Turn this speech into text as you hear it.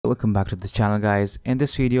Welcome back to this channel, guys. In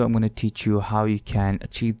this video I'm going to teach you how you can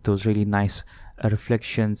achieve those really nice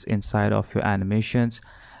reflections inside of your animations,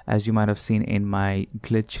 as you might have seen in my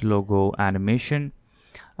glitch logo animation.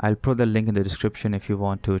 I'll put the link in the description if you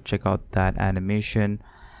want to check out that animation.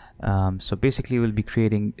 So basically we'll be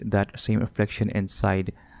creating that same reflection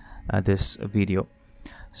inside this video.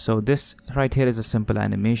 So this right here is a simple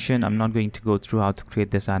animation. I'm not going to go through how to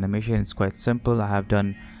create this animation. It's quite simple. I have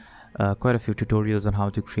done quite a few tutorials on how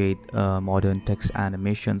to create modern text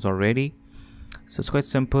animations already. So it's quite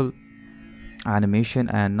simple animation,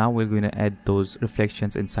 and now we're going to add those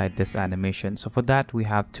reflections inside this animation. So for that we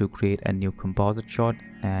have to create a new composite shot,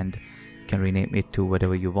 and you can rename it to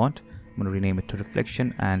whatever you want. I'm going to rename it to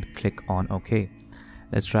reflection and click on OK.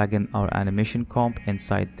 Let's drag in our animation comp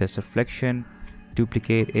inside this reflection,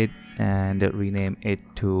 duplicate it and rename it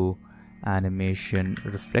to animation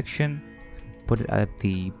reflection. Put it at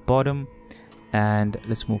the bottom, and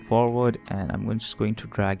let's move forward, and I'm just going to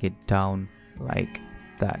drag it down like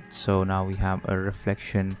that. So now we have a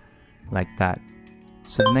reflection like that.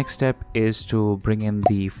 So the next step is to bring in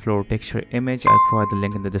the floor texture image. I'll provide the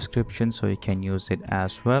link in the description so you can use it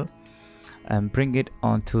as well, and bring it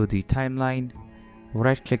onto the timeline.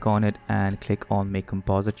 Right click on it and click on make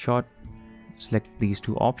composite shot. Select these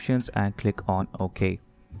two options and click on OK.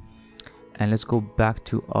 And let's go back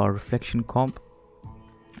to our reflection comp,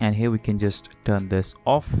 and here we can just turn this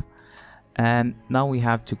off. And now we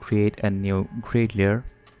have to create a new grade layer,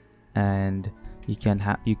 and you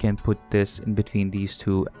can put this in between these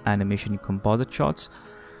two animation composite shots.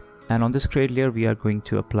 And on this grade layer we are going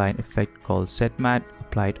to apply an effect called set matte.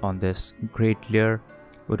 Apply it on this grade layer.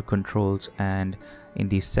 Go to controls, and in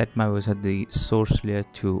the set matte we set the source layer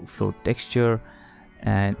to float texture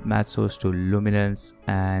and matte source to luminance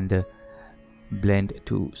and blend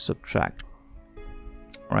to subtract.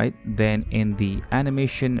 Right, then in the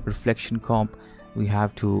animation reflection comp we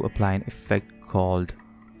have to apply an effect called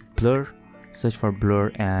blur. Search for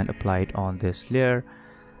blur and apply it on this layer.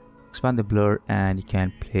 Expand the blur, and you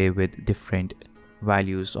can play with different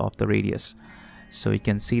values of the radius. So you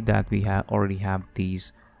can see that we already have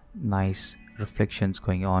these nice reflections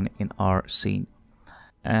going on in our scene.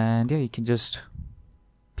 And yeah, you can just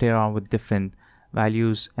play around with different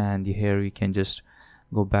values, and here you can just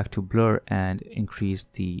go back to blur and increase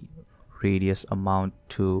the radius amount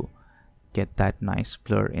to get that nice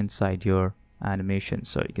blur inside your animation.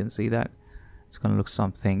 So you can see that it's gonna look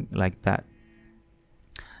something like that.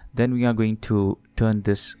 Then we are going to turn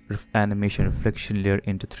this animation reflection layer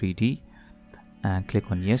into 3D, and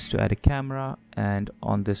click on yes to add a camera, and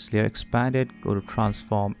on this layer expand it, go to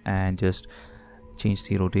transform and just change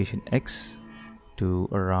the rotation X to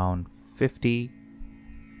around 50,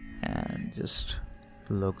 and just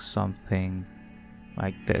look something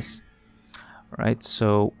like this. Right,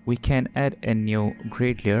 so we can add a new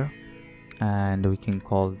grade layer, and we can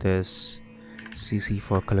call this CC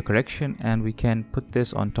for color correction, and we can put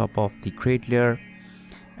this on top of the grade layer,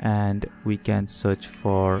 and we can search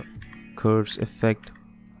for curves effect,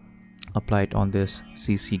 apply it on this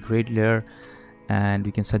CC grade layer, and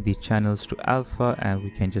we can set these channels to alpha, and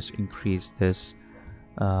we can just increase this.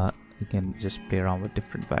 We can just play around with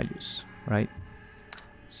different values, right?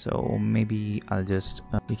 So maybe I'll just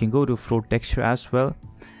we can go to float texture as well,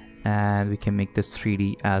 and we can make this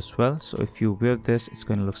 3D as well. So if you wear this, it's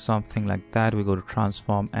going to look something like that. We go to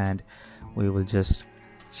transform, and we will just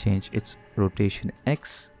change its rotation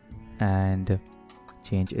X and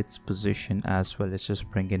change its position as well. Let's just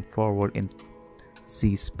bring it forward in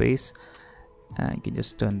Z space, and you can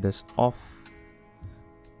just turn this off,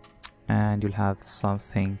 and you'll have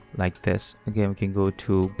something like this. Again, we can go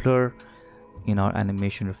to blur in our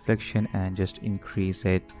animation reflection and just increase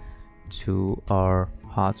it to our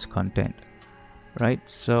heart's content. Right,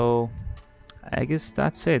 so I guess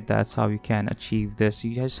that's it. That's how you can achieve this.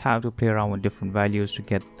 You just have to play around with different values to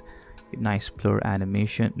get nice blur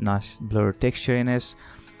animation, nice blur texturiness.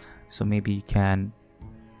 So maybe you can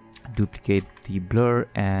duplicate the blur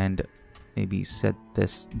and maybe set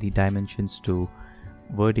the dimensions to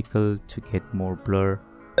vertical to get more blur,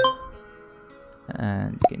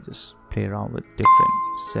 and you can just play around with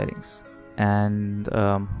different settings. And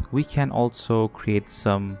we can also create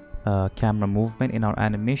some camera movement in our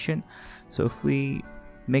animation. So if we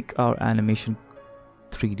make our animation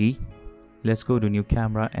 3D, let's go to new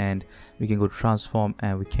camera, and we can go to transform,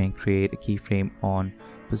 and we can create a keyframe on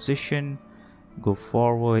position, go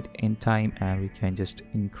forward in time, and we can just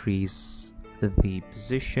increase the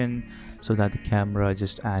position so that the camera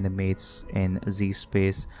just animates in Z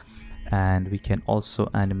space. And we can also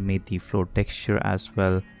animate the float texture as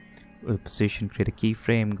well. Position, create a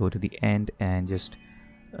keyframe, go to the end and just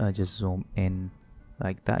just zoom in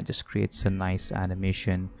like that. Just creates a nice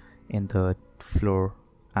animation in the floor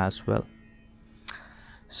as well.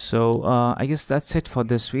 So I guess that's it for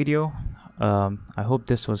this video. I hope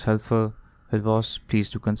this was helpful. If it was, please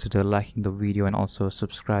do consider liking the video and also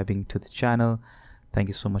subscribing to the channel. Thank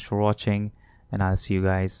you so much for watching, and I'll see you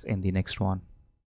guys in the next one.